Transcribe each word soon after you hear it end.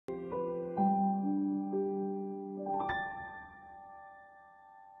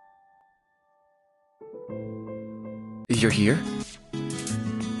You're here?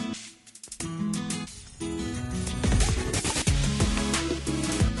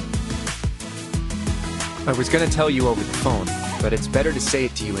 I was gonna tell you over the phone, but it's better to say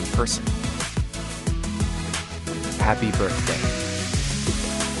it to you in person. Happy birthday.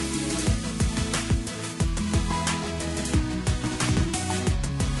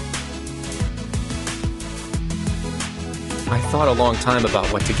 I thought a long time about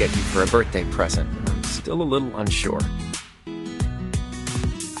what to get you for a birthday present, and I'm still a little unsure.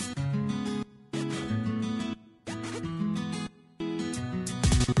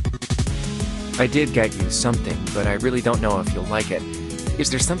 I did get you something, but I really don't know if you'll like it.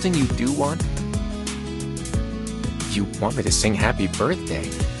 Is there something you do want? You want me to sing happy birthday?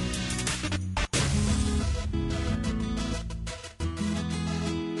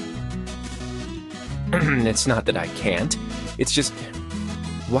 It's not that I can't. It's just,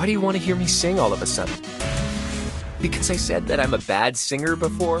 why do you want to hear me sing all of a sudden? Because I said that I'm a bad singer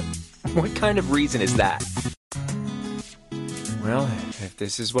before? What kind of reason is that? Well, if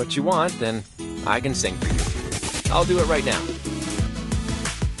this is what you want, then I can sing for you. I'll do it right now.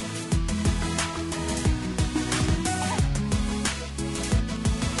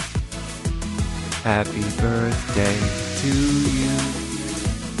 Happy birthday to you.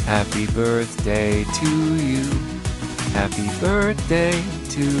 Happy birthday to you. Happy birthday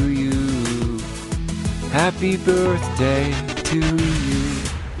to you. Happy birthday to you.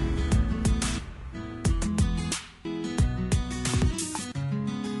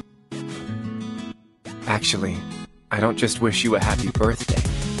 Actually, I don't just wish you a happy birthday.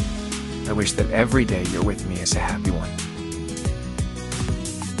 I wish that every day you're with me is a happy one.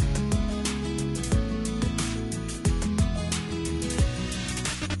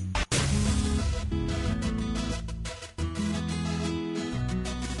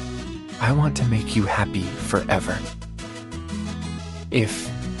 I want to make you happy forever.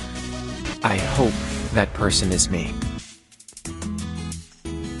 I hope that person is me.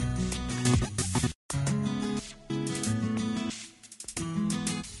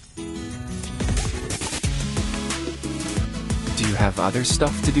 Do you have other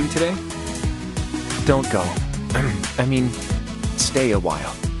stuff to do today? Don't go. I mean, stay a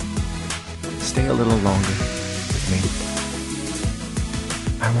while. Stay a little longer with me.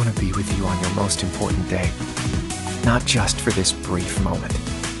 I want to be with you on your most important day, not just for this brief moment.